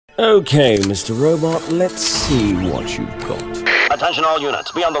Okay, Mr. Robot, let's see what you've got. Attention all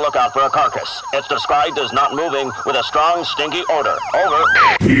units, be on the lookout for a carcass. It's described as not moving with a strong, stinky odor. Over.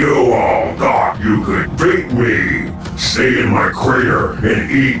 You all thought you could beat me. Stay in my crater and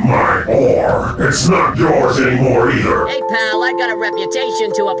eat my ore. It's not yours anymore either. Hey, pal, I got a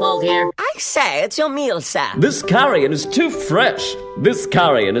reputation to uphold here. I say, it's your meal, sir. This carrion is too fresh. This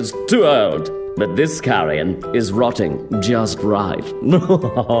carrion is too old. But this carrion is rotting just right.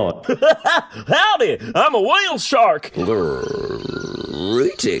 Howdy, I'm a whale shark.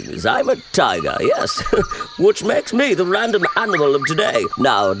 Greetings, I'm a tiger, yes. Which makes me the random animal of today.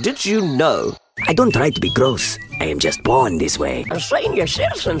 Now, did you know? I don't try to be gross. I am just born this way. A senior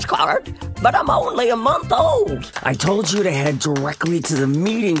citizen's card, but I'm only a month old. I told you to head directly to the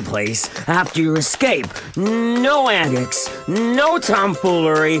meeting place after your escape. No antics, no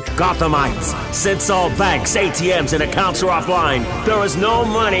tomfoolery. Gothamites, since all banks, ATMs, and accounts are offline, there is no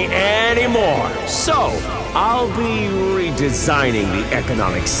money anymore. So, I'll be redesigning the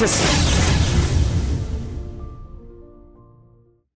economic system.